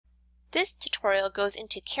This tutorial goes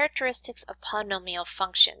into characteristics of polynomial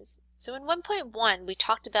functions. So in 1.1 we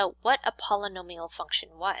talked about what a polynomial function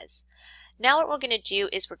was. Now what we're going to do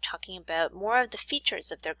is we're talking about more of the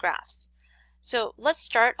features of their graphs. So let's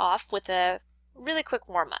start off with a really quick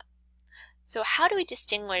warm-up. So how do we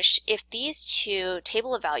distinguish if these two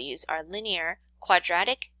table of values are linear,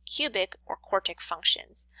 quadratic, cubic, or quartic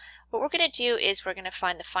functions? What we're going to do is we're going to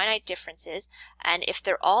find the finite differences, and if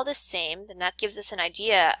they're all the same, then that gives us an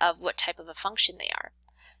idea of what type of a function they are.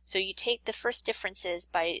 So you take the first differences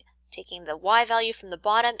by taking the y value from the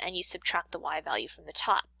bottom and you subtract the y value from the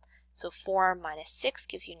top. So 4 minus 6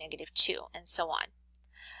 gives you -2, and so on.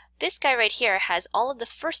 This guy right here has all of the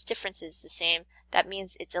first differences the same. That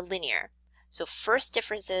means it's a linear. So first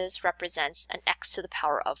differences represents an x to the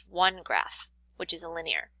power of 1 graph, which is a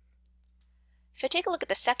linear. If I take a look at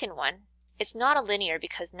the second one, it's not a linear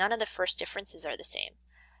because none of the first differences are the same.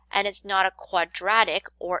 And it's not a quadratic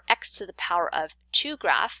or x to the power of 2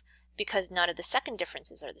 graph because none of the second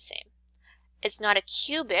differences are the same. It's not a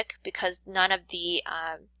cubic because none of the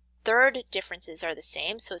third differences are the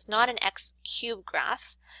same, so it's not an x cubed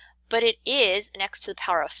graph, but it is an x to the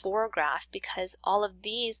power of 4 graph because all of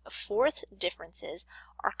these fourth differences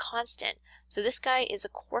are constant. So this guy is a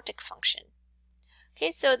quartic function.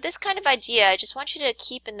 Okay, so this kind of idea, I just want you to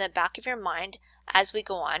keep in the back of your mind as we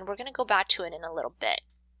go on. We're going to go back to it in a little bit.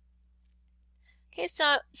 Okay,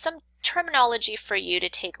 so some terminology for you to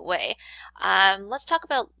take away. Let's talk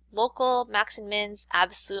about local max and mins,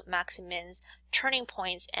 absolute max and mins, turning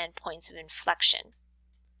points, and points of inflection.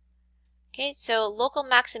 Okay, so local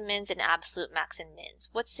max and mins and absolute max and mins.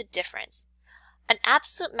 What's the difference? An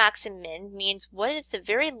absolute max and min means what is the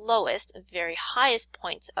very lowest and very highest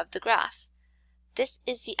points of the graph. This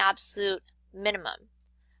is the absolute minimum.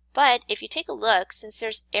 But if you take a look, since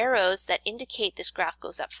there's arrows that indicate this graph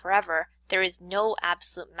goes up forever, there is no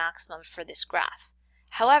absolute maximum for this graph.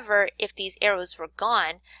 However, if these arrows were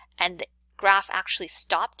gone and the graph actually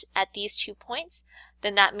stopped at these 2 points,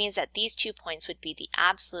 then that means that these 2 points would be the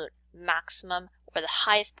absolute maximum or the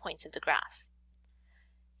highest points of the graph.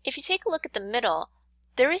 If you take a look at the middle,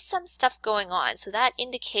 there is some stuff going on, so that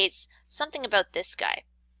indicates something about this guy.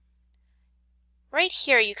 Right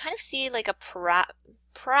here you kind of see like a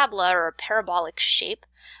parabola or a parabolic shape,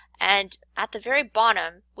 and at the very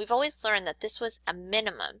bottom we've always learned that this was a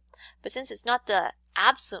minimum, but since it's not the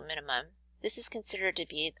absolute minimum, this is considered to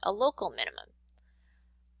be a local minimum.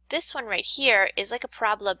 This one right here is like a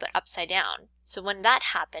parabola but upside down, so when that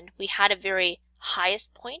happened we had a very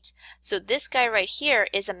highest point, so this guy right here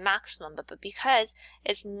is a maximum, but because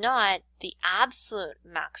it's not the absolute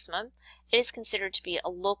maximum, it is considered to be a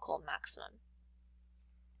local maximum.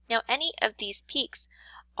 Now any of these peaks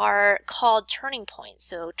are called turning points.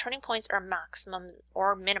 So turning points are maximums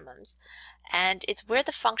or minimums, and it's where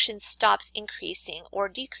the function stops increasing or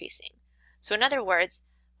decreasing. So in other words,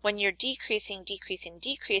 when you're decreasing,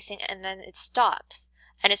 and then it stops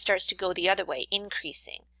and it starts to go the other way,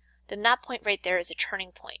 increasing, then that point right there is a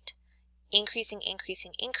turning point. Increasing,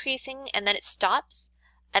 and then it stops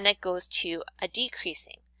and then goes to a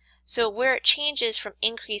decreasing. So where it changes from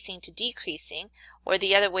increasing to decreasing, or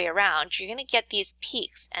the other way around, you're going to get these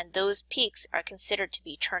peaks, and those peaks are considered to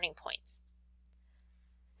be turning points.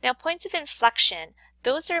 Now points of inflection,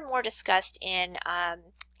 those are more discussed in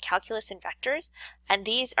calculus and vectors, and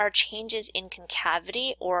these are changes in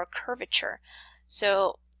concavity or curvature.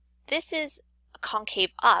 So this is a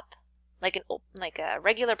concave up, like a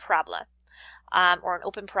regular parabola, or an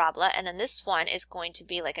open parabola, and then this one is going to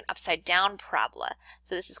be like an upside down parabola.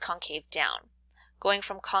 So this is concave down. Going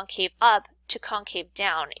from concave up to concave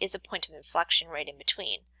down is a point of inflection right in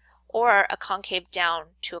between, or a concave down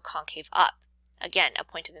to a concave up, again a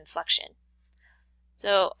point of inflection.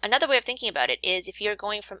 So another way of thinking about it is if you're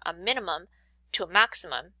going from a minimum to a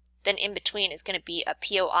maximum, then in between is going to be a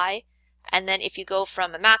POI, and then if you go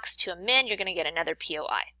from a max to a min, you're going to get another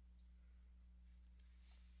POI.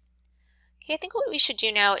 Okay, I think what we should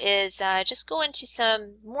do now is just go into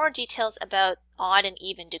some more details about odd and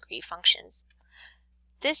even degree functions.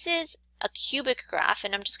 This is a cubic graph,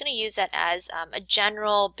 and I'm just going to use that as a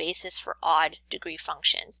general basis for odd degree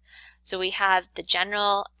functions. So we have the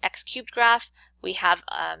general x cubed graph, we have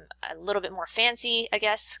a little bit more fancy, I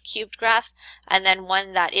guess, cubed graph, and then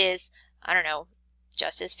one that is, I don't know,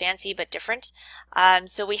 just as fancy but different.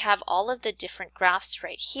 So we have all of the different graphs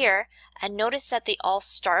right here, and notice that they all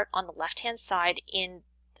start on the left hand side in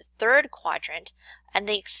the third quadrant, and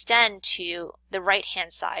they extend to the right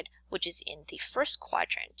hand side, which is in the first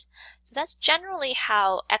quadrant. So that's generally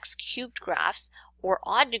how x cubed graphs or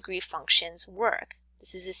odd degree functions work.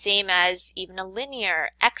 This is the same as even a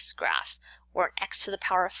linear x graph or an x to the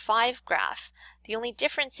power of 5 graph. The only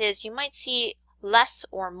difference is you might see less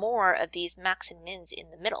or more of these max and mins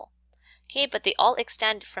in the middle. Okay, but they all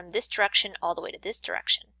extend from this direction all the way to this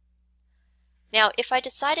direction. Now, if I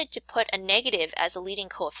decided to put a negative as a leading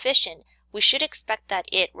coefficient, we should expect that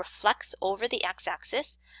it reflects over the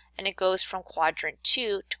x-axis and it goes from quadrant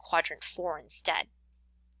 2 to quadrant 4 instead.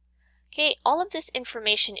 Okay, all of this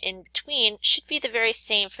information in between should be the very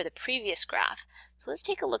same for the previous graph. So let's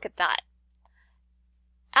take a look at that.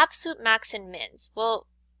 Absolute max and mins. Well,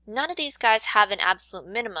 none of these guys have an absolute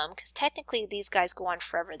minimum because technically these guys go on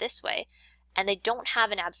forever this way, and they don't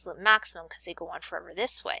have an absolute maximum because they go on forever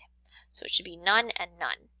this way. So it should be none and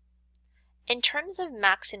none. In terms of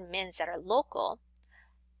max and mins that are local,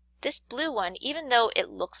 this blue one, even though it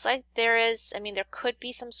looks like there is, there could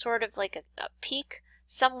be some sort of like a peak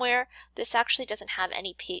somewhere, this actually doesn't have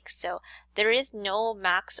any peaks. So there is no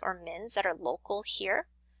max or mins that are local here.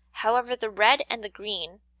 However, the red and the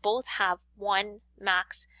green both have one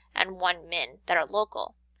max and one min that are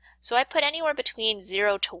local. So I put anywhere between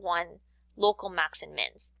 0 to 1 local max and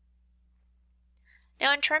mins.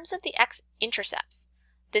 Now in terms of the x-intercepts,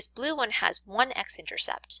 this blue one has one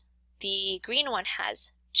x-intercept, the green one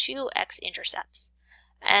has two x-intercepts,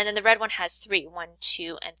 and then the red one has 3, 1,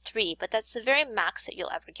 2, and 3, but that's the very max that you'll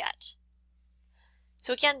ever get.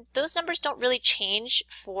 So again, those numbers don't really change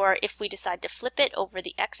for if we decide to flip it over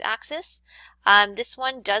the x-axis. This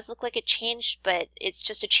one does look like it changed, but it's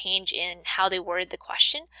just a change in how they worded the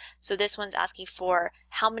question. So this one's asking for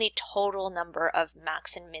how many total number of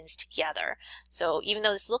max and mins together. So even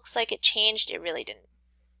though this looks like it changed, it really didn't.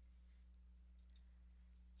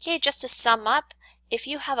 Okay, just to sum up, if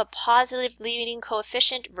you have a positive leading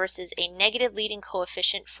coefficient versus a negative leading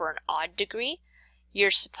coefficient for an odd degree, you're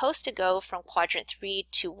supposed to go from quadrant 3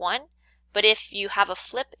 to 1, but if you have a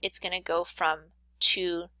flip, it's going to go from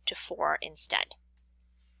 2 to 4 instead.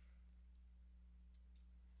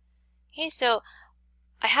 Okay, so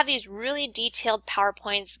I have these really detailed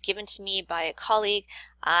PowerPoints given to me by a colleague.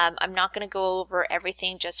 I'm not going to go over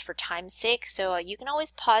everything just for time's sake, so you can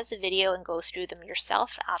always pause the video and go through them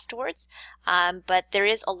yourself afterwards, but there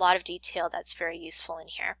is a lot of detail that's very useful in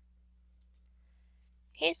here.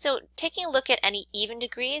 Okay, so taking a look at any even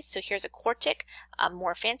degrees, so here's a quartic, a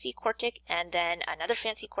more fancy quartic, and then another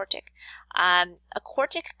fancy quartic. A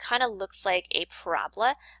quartic kind of looks like a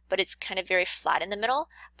parabola, but it's kind of very flat in the middle.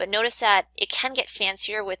 But notice that it can get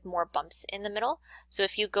fancier with more bumps in the middle. So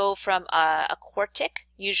if you go from a quartic,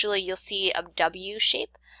 usually you'll see a W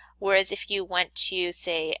shape, whereas if you went to,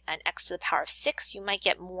 say, an x to the power of 6, you might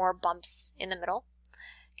get more bumps in the middle.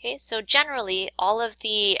 Okay, so generally all of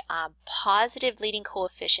the positive leading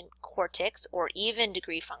coefficient quartics or even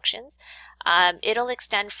degree functions, it'll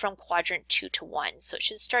extend from quadrant 2 to 1. So it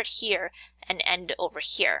should start here and end over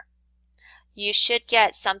here. You should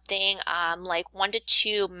get something like 1 to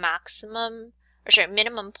 2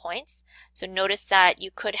 minimum points. So notice that you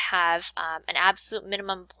could have an absolute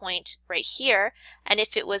minimum point right here, and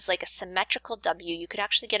if it was like a symmetrical W, you could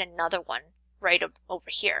actually get another one right over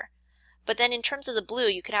here. But then in terms of the blue,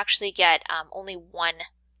 you could actually get only one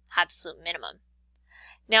absolute minimum.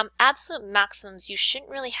 Now, absolute maximums, you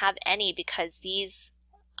shouldn't really have any because these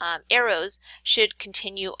arrows should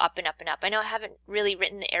continue up and up and up. I know I haven't really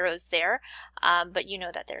written the arrows there, but you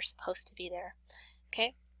know that they're supposed to be there.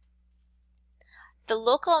 Okay. The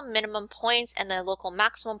local minimum points and the local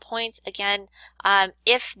maximum points, again,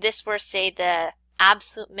 if this were, say, the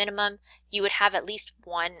absolute minimum, you would have at least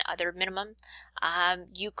one other minimum.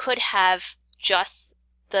 You could have just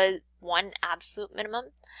the one absolute minimum,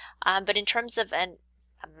 but in terms of a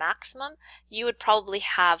maximum, you would probably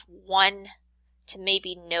have one to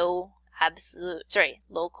maybe no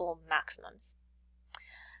local maximums.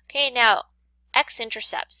 Okay, now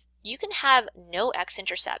x-intercepts. You can have no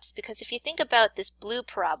x-intercepts because if you think about this blue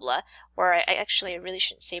parabola, or I really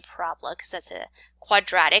shouldn't say parabola because that's a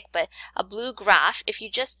quadratic, but a blue graph, if you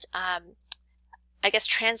just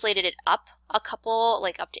translated it up a couple,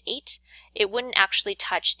 like up to 8, it wouldn't actually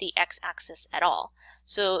touch the x-axis at all.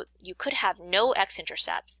 So you could have no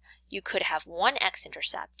x-intercepts, you could have one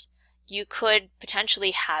x-intercept, you could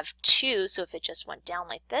potentially have 2, so if it just went down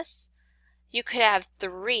like this, you could have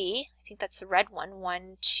 3, I think that's the red one,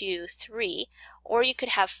 1, 2, 3, or you could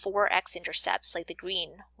have 4 x-intercepts like the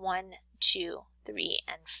green, 1, 2, 3,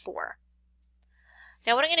 and 4.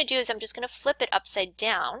 Now what I'm going to do is I'm just going to flip it upside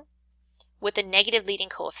down with a negative leading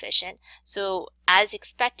coefficient. So as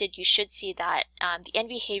expected, you should see that the end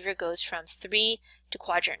behavior goes from 3 to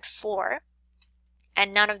quadrant 4,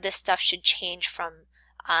 and none of this stuff should change from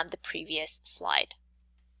the previous slide.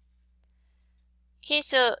 Okay,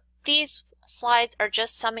 so these slides are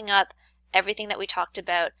just summing up everything that we talked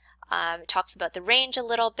about. It talks about the range a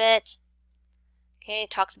little bit. Okay,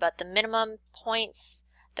 it talks about the minimum points,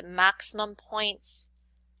 the maximum points,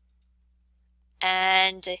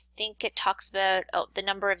 and I think it talks about the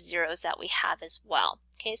number of zeros that we have as well.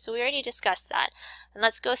 Okay, so we already discussed that. And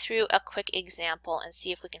let's go through a quick example and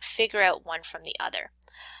see if we can figure out one from the other.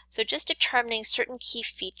 So just determining certain key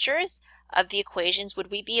features of the equations,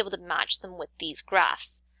 would we be able to match them with these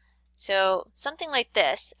graphs? So something like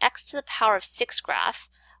this, x to the power of 6 graph,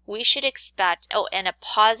 we should expect, and a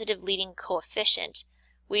positive leading coefficient,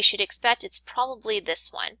 we should expect it's probably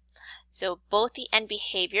this one. So both the end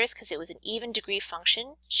behaviors, because it was an even degree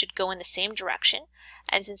function, should go in the same direction.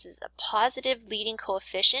 And since it's a positive leading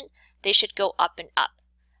coefficient, they should go up and up.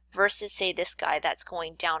 Versus, say, this guy that's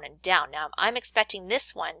going down and down. Now, I'm expecting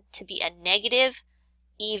this one to be a negative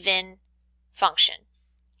even function.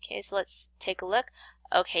 Okay, so let's take a look.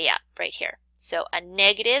 Okay, yeah, right here. So a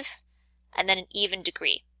negative and then an even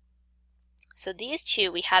degree. So these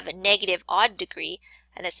two, we have a negative odd degree,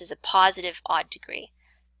 and this is a positive odd degree.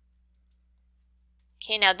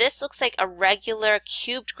 Okay, now this looks like a regular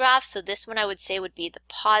cubed graph, so this one I would say would be the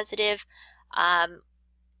positive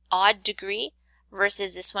odd degree,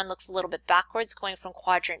 versus this one looks a little bit backwards, going from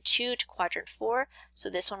quadrant 2 to quadrant 4. So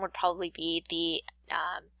this one would probably be the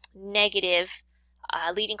negative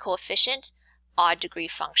leading coefficient odd degree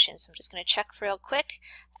function. So I'm just going to check real quick,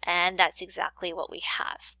 and that's exactly what we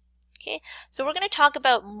have. Okay, so we're going to talk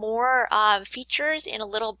about more features in a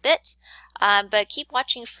little bit, but keep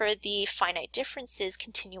watching for the finite differences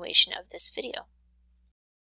continuation of this video.